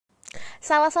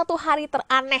Salah satu hari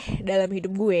teraneh dalam hidup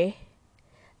gue,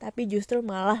 tapi justru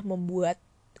malah membuat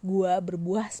gue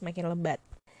berbuah semakin lebat.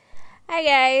 Hai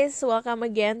guys, welcome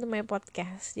again to my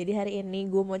podcast. Jadi hari ini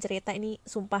gue mau cerita, ini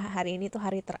sumpah hari ini tuh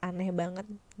hari teraneh banget.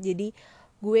 Jadi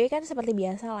gue kan seperti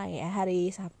biasa lah ya,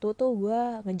 hari Sabtu tuh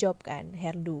gue ngejob kan,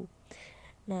 hairdo.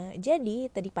 Nah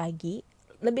jadi tadi pagi,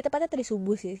 lebih tepatnya tadi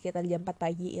subuh sih, sekitar jam 4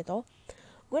 pagi itu,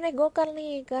 gue naik gokar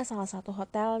nih ke salah satu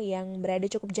hotel yang berada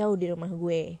cukup jauh di rumah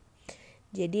gue.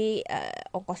 Jadi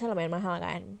ongkosnya lumayan mahal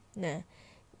kan. Nah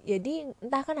jadi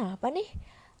entah kenapa nih,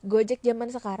 Gojek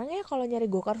zaman sekarang ya kalau nyari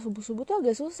gokar subuh-subuh tuh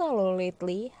agak susah loh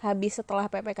lately. Habis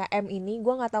setelah PPKM ini,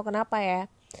 gue nggak tahu kenapa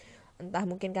ya. Entah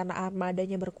mungkin karena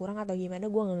armadanya berkurang atau gimana,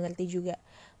 gue nggak ngerti juga.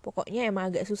 Pokoknya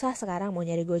emang agak susah sekarang mau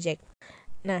nyari Gojek.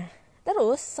 Nah,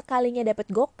 terus sekalinya dapet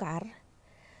gokar,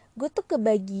 gue tuh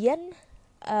kebagian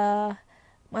uh,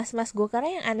 mas-mas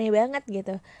gokarnya yang aneh banget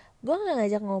gitu. Gue gak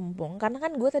ngajak ngomong karena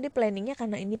kan gue tadi planningnya,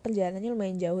 karena ini perjalanannya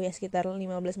lumayan jauh ya, sekitar 15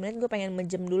 menit, gue pengen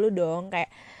menjem dulu dong. Kayak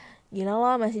gila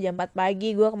loh, masih jam 4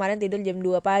 pagi, gue kemarin tidur jam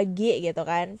 2 pagi gitu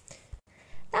kan.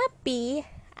 Tapi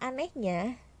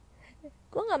anehnya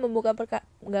gue gak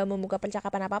membuka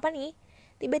percakapan apa-apa nih.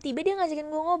 Tiba-tiba dia ngajakin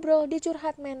gue ngobrol, dia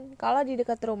curhat men. Kalau di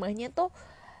dekat rumahnya tuh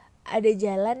ada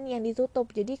jalan yang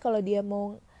ditutup. Jadi kalau dia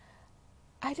mau,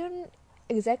 I don't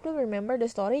exactly remember the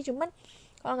story, cuman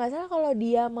kalau nggak salah kalau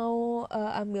dia mau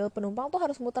ambil penumpang tuh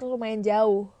harus muter lumayan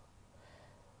jauh.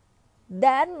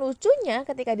 Dan lucunya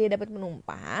ketika dia dapat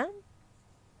penumpang,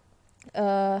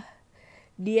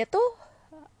 dia tuh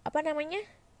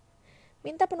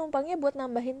minta penumpangnya buat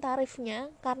nambahin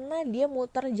tarifnya karena dia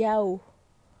muter jauh,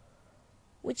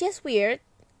 which is weird.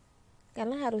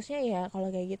 Karena harusnya ya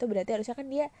kalau kayak gitu berarti harusnya kan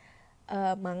dia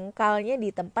mangkalnya di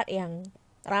tempat yang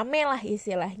rame lah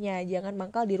istilahnya, jangan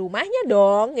mangkal di rumahnya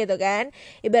dong gitu kan.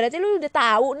 Ibaratnya lu udah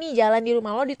tahu nih jalan di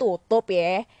rumah lo ditutup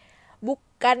ya,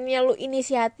 bukannya lu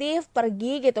inisiatif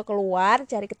pergi gitu keluar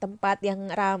cari ke tempat yang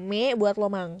rame buat lo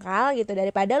mangkal gitu,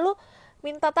 daripada lu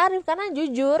minta tarif. Karena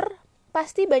jujur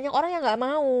pasti banyak orang yang nggak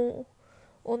mau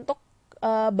untuk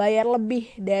bayar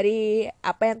lebih dari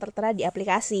apa yang tertera di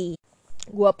aplikasi.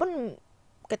 Gue pun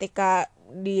ketika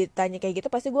ditanya kayak gitu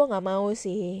pasti gue nggak mau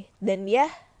sih. Dan dia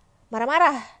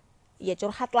marah-marah, ya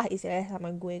curhat lah istilahnya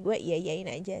sama gue iya-iyain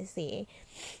aja sih.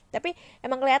 Tapi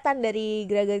emang kelihatan dari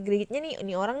gerak-geriknya nih,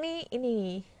 ini orang nih,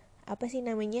 ini apa sih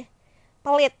namanya,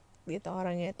 pelit gitu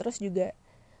orangnya. Terus juga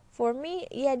for me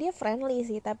ya dia friendly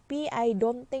sih, tapi I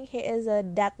don't think he is a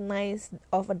that nice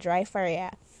of a driver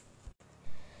ya.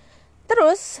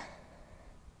 Terus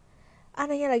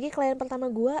anehnya lagi, klien pertama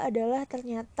gue adalah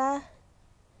ternyata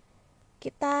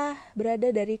kita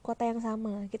berada dari kota yang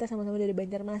sama. Kita sama-sama dari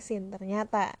Banjarmasin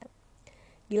ternyata.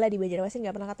 Gila, di Banjarmasin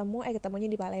gak pernah ketemu, ketemunya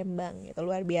di Palembang gitu.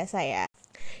 Luar biasa ya.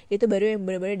 Itu baru yang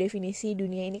benar-benar definisi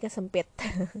dunia ini kesempit.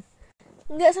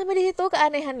 Nggak sampai di situ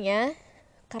keanehannya,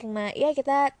 karena ya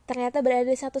kita ternyata berada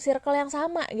di satu circle yang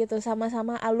sama gitu,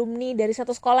 sama-sama alumni dari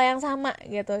satu sekolah yang sama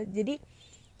gitu. Jadi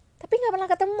tapi nggak pernah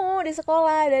ketemu di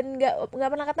sekolah dan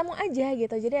nggak pernah ketemu aja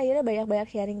gitu. Jadi akhirnya banyak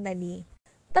sharing tadi.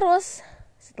 Terus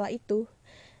setelah itu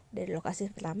dari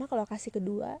lokasi pertama ke lokasi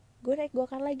kedua, gue naik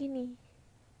gokar lagi nih.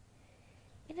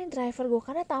 Ini driver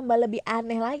gokarnya tambah lebih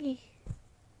aneh lagi.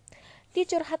 Dia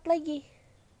curhat lagi.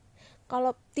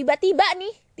 Kalau tiba-tiba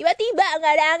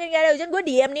nggak ada angin, nggak ada hujan,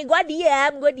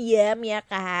 gue diam ya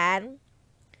kan.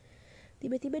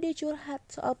 Tiba-tiba dia curhat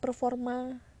soal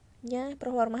performa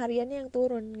hariannya yang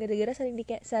turun gara-gara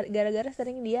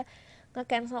sering dia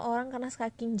nge-cancel orang karena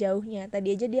saking jauhnya.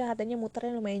 Tadi aja dia katanya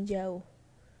muternya lumayan jauh.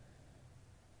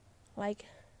 Like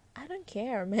I don't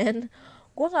care man,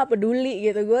 gue nggak peduli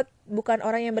gitu. Gue bukan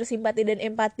orang yang bersimpati dan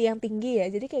empati yang tinggi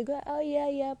ya. Jadi kayak gue oh iya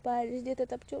pak, terus dia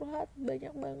tetap curhat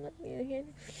banyak banget gitu kan,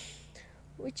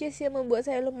 which is yang membuat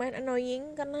saya lumayan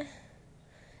annoying karena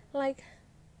like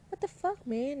what the fuck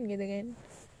man gitu kan.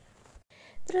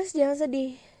 Terus jangan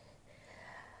sedih,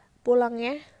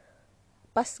 pulangnya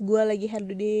pas gue lagi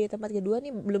hairdo di tempat kedua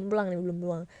nih, belum pulang.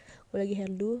 Gue lagi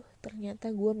hairdo, ternyata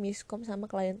gue miskom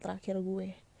sama klien terakhir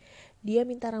gue. Dia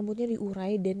minta rambutnya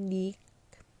diurai dan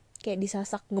kayak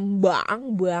disasak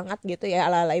ngembang banget gitu ya,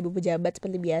 ala-ala ibu pejabat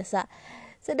seperti biasa.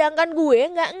 Sedangkan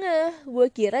gue nggak gue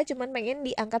kira cuman pengen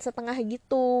diangkat setengah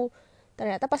gitu.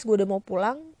 Ternyata pas gue udah mau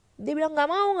pulang, dia bilang nggak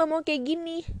mau kayak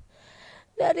gini.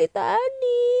 Dari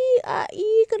tadi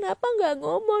AI kenapa nggak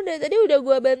ngomong? Dari tadi udah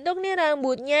gue bentuk nih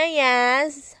rambutnya ya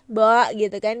Mbak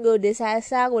gitu kan, gue udah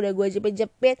sasak, udah gue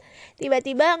jepit-jepit,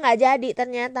 tiba-tiba nggak jadi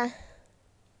ternyata.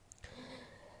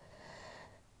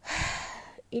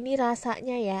 Ini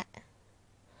rasanya ya,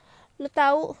 lu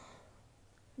tahu,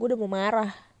 gue udah mau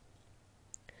marah.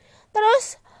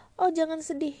 Terus oh jangan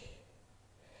sedih,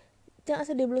 jangan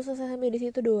sedih belum selesai sampai di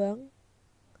situ doang.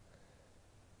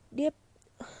 Dia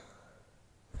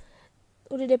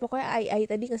udah deh pokoknya ai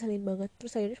tadi ngeselin banget.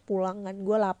 Terus akhirnya pulang kan,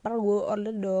 gue lapar, gue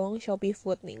order dong Shopee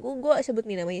Food nih, gue sebut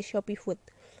nih namanya Shopee Food.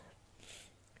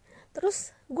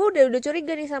 Terus gue udah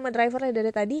curiga nih sama drivernya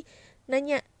dari tadi,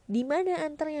 nanya di mana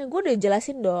antarnya. Gue udah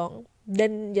jelasin dong,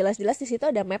 dan jelas-jelas di situ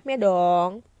ada mapnya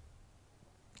dong.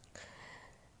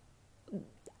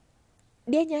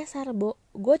 Dia nyasar,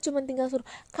 gue cuma tinggal suruh,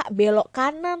 kak belok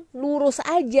kanan lurus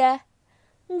aja,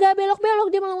 nggak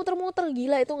belok-belok, dia malah muter-muter.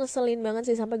 Gila, itu ngeselin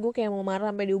banget sih, sampai gue kayak mau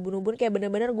marah, sampai diubun-ubun, kayak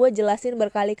bener-bener gue jelasin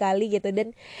berkali-kali gitu.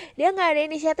 Dan dia nggak ada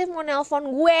inisiatif mau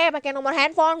nelpon gue pakai nomor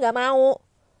handphone, nggak mau.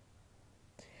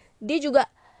 Dia juga,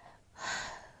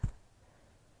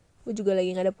 gue juga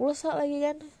lagi nggak ada pulsa lagi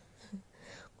kan,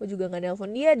 gue juga nggak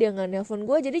nelpon dia nggak nelpon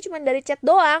gue, jadi cuma dari chat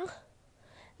doang.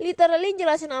 Literally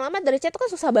jelasin alamat dari chat tuh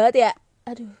kan susah banget ya.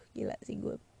 Aduh, gila sih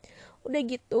gue. Udah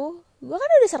gitu, gue kan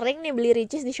udah sering nih beli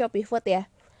Ricis di Shopee Food ya.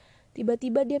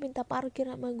 Tiba-tiba dia minta parkir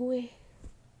sama gue.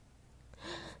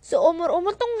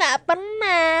 Seumur-umur tuh gak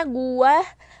pernah gue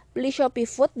beli Shopee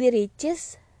Food di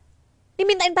Ricis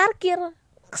dimintain parkir.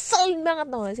 Keselin banget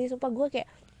tau gak sih. Sumpah gue kayak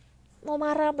mau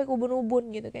marah sampai kubun-ubun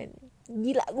gitu kan.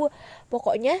 Gila gue.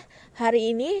 Pokoknya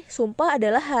hari ini sumpah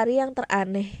adalah hari yang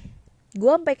teraneh. Gue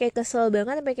sampai kayak kesel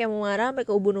banget, sampai kayak mau marah, sampai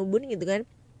keubun-ubun gitu kan.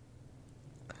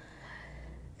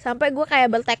 Sampai gue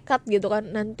kayak bertekad gitu kan,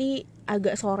 nanti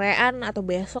agak sorean atau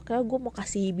besok ya gue mau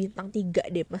kasih bintang 3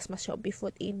 deh mas-mas Shopee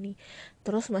Food ini.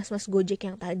 Terus mas-mas Gojek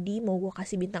yang tadi mau gue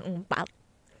kasih bintang 4.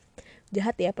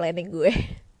 Jahat ya planning gue.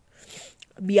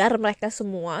 Biar mereka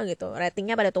semua gitu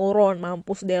ratingnya pada turun,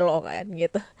 mampus deh lo kan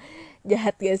gitu.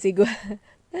 Jahat gak sih gue?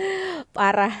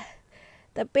 Parah.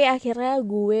 Tapi akhirnya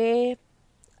gue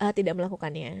tidak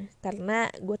melakukannya karena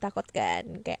gue takut kan,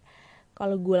 kayak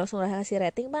kalau gue langsung kasih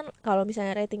rating kan, kalau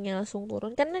misalnya ratingnya langsung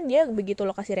turun kan dia begitu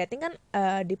lo kasih rating kan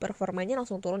di performanya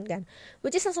langsung turun kan,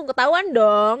 which is langsung ketahuan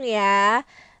dong ya,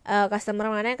 customer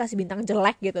mana yang kasih bintang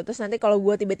jelek gitu. Terus nanti kalau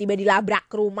gue tiba-tiba dilabrak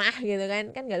ke rumah gitu kan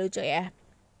gak lucu ya.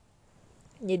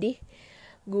 Jadi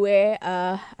gue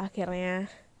akhirnya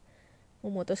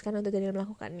memutuskan untuk tidak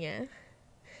melakukannya.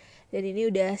 Dan ini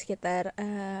udah sekitar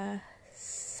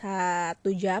 1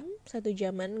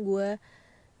 jaman gue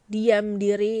diam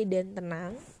diri dan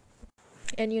tenang.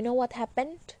 And you know what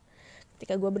happened?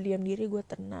 Ketika gue berdiam diri, gue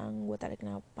tenang, gue tarik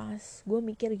nafas, gue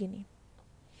mikir gini,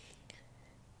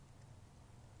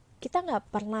 kita gak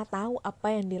pernah tahu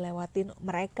apa yang dilewatin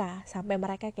mereka sampai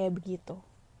mereka kayak begitu.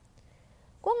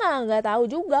 Gue gak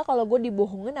tahu juga kalau gue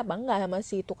dibohongin apa enggak sama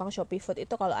si tukang Shopee Food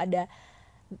itu, kalau ada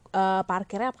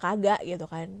parkirnya apa kagak gitu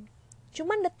kan.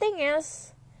 Cuman the thing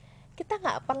is, kita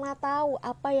gak pernah tahu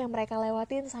apa yang mereka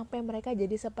lewatin sampai mereka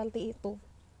jadi seperti itu.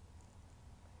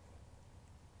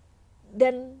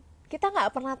 Dan kita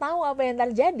gak pernah tahu apa yang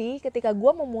terjadi ketika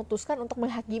gue memutuskan untuk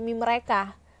menghakimi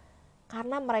mereka,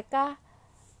 karena mereka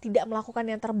tidak melakukan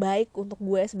yang terbaik untuk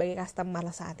gue sebagai customer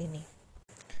saat ini.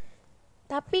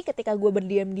 Tapi ketika gue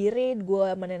berdiam diri, gue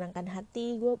menenangkan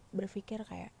hati, gue berpikir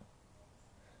kayak,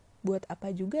 buat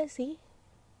apa juga sih?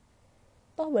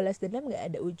 Toh balas dendam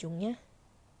gak ada ujungnya.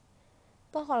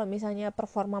 Toh kalau misalnya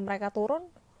performa mereka turun,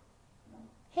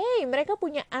 hey, mereka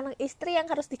punya anak istri yang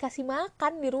harus dikasih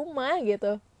makan di rumah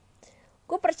gitu.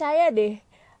 Gue percaya deh,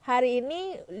 hari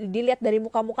ini dilihat dari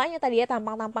muka-mukanya tadi ya,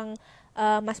 tampang-tampang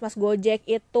mas-mas Gojek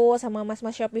itu sama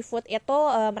mas-mas Shopee Food itu,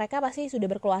 mereka pasti sudah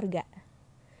berkeluarga.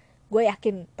 Gue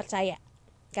yakin, percaya,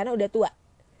 karena udah tua.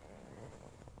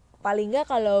 Paling gak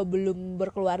kalau belum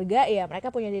berkeluarga ya mereka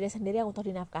punya diri sendiri yang untuk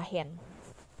dinafkahin.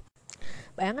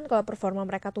 Bayangkan kalau performa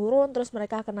mereka turun, terus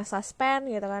mereka kena suspend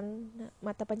gitu kan,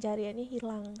 mata pencariannya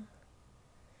hilang.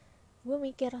 Gue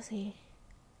mikir sih,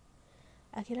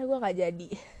 akhirnya gue nggak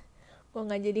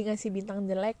jadi ngasih bintang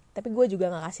jelek, tapi gue juga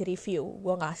nggak kasih review.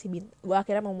 Gue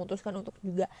akhirnya memutuskan untuk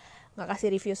juga nggak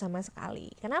kasih review sama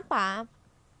sekali. Kenapa?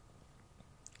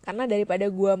 Karena daripada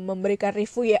gue memberikan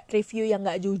review yang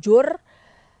nggak jujur,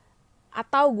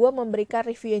 atau gue memberikan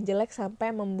review yang jelek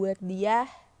sampai membuat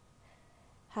dia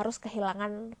harus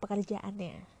kehilangan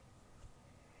pekerjaannya.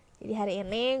 Jadi hari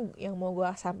ini yang mau gue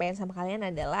sampaikan sama kalian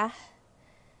adalah,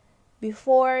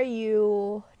 before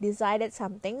you decided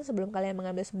something, sebelum kalian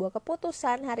mengambil sebuah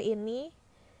keputusan hari ini,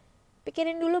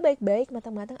 pikirin dulu baik-baik,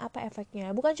 matang-matang apa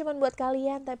efeknya. Bukan cuma buat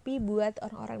kalian, tapi buat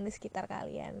orang-orang di sekitar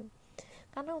kalian.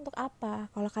 Karena untuk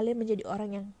apa? Kalau kalian menjadi orang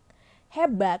yang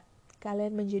hebat,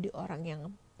 kalian menjadi orang yang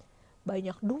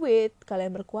banyak duit,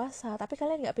 kalian berkuasa, tapi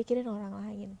kalian gak pikirin orang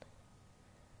lain.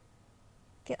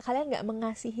 Kalian gak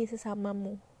mengasihi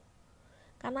sesamamu.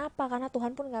 Karena apa? Karena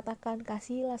Tuhan pun katakan,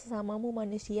 kasihilah sesamamu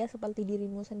manusia seperti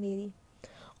dirimu sendiri.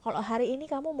 Kalau hari ini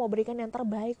kamu mau berikan yang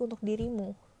terbaik untuk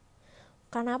dirimu,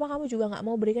 kenapa kamu juga gak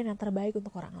mau berikan yang terbaik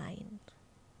untuk orang lain?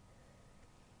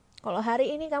 Kalau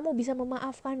hari ini kamu bisa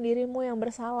memaafkan dirimu yang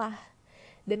bersalah,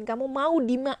 dan kamu mau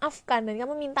dimaafkan, dan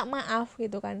kamu minta maaf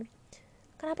gitu kan,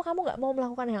 kenapa kamu gak mau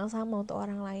melakukan yang sama untuk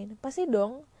orang lain? Pasti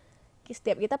dong,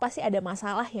 setiap kita pasti ada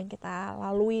masalah yang kita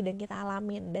lalui dan kita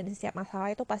alamin. Dan setiap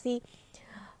masalah itu pasti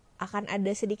akan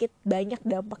ada sedikit banyak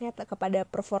dampaknya kepada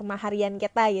performa harian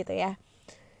kita gitu ya.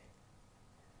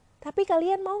 Tapi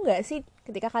kalian mau gak sih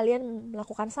ketika kalian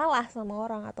melakukan salah sama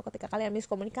orang, atau ketika kalian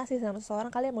miskomunikasi sama seseorang,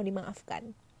 kalian mau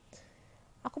dimaafkan?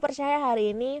 Aku percaya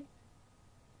hari ini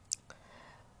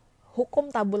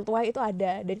hukum tabul tuai itu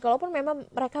ada. Dan kalaupun memang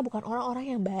mereka bukan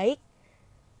orang-orang yang baik,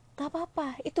 gak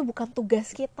apa-apa. Itu bukan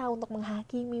tugas kita untuk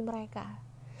menghakimi mereka.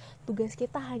 Tugas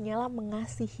kita hanyalah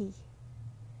mengasihi,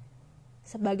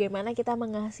 sebagaimana kita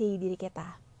mengasihi diri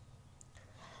kita.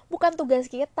 Bukan tugas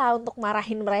kita untuk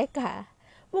marahin mereka.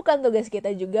 Bukan tugas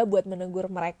kita juga buat menegur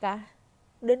mereka.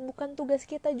 Dan bukan tugas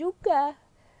kita juga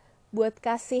buat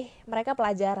kasih mereka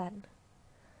pelajaran.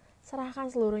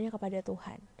 Serahkan seluruhnya kepada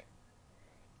Tuhan.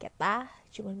 Kita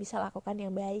cuma bisa lakukan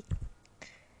yang baik.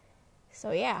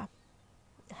 So yeah,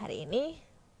 hari ini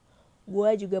gue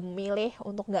juga memilih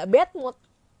untuk gak bad mood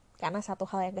karena satu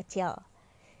hal yang kecil.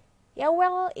 Ya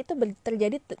well, itu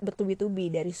terjadi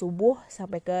bertubi-tubi dari subuh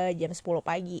sampai ke jam 10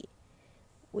 pagi,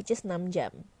 which is 6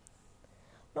 jam.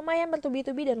 Lumayan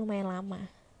bertubi-tubi dan lumayan lama.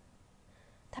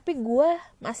 Tapi gue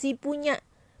masih punya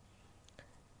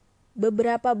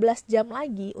beberapa belas jam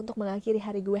lagi untuk mengakhiri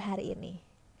hari gue hari ini.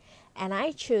 And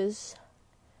I choose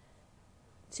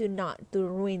to not to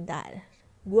ruin that.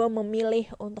 Gue memilih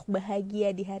untuk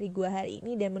bahagia di hari gue hari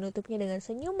ini dan menutupnya dengan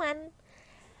senyuman,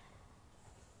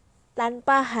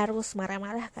 tanpa harus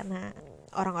marah-marah karena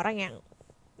orang-orang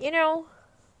yang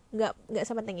nggak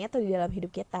sepenting itu di dalam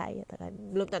hidup kita gitu kan.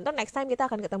 Belum tentu next time kita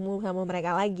akan ketemu sama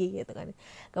mereka lagi gitu kan.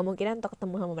 Kemungkinan untuk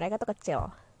ketemu sama mereka tuh kecil.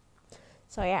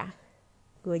 So yeah,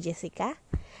 gue Jessica,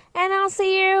 and I'll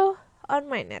see you on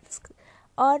my next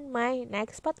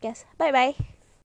podcast. Bye bye.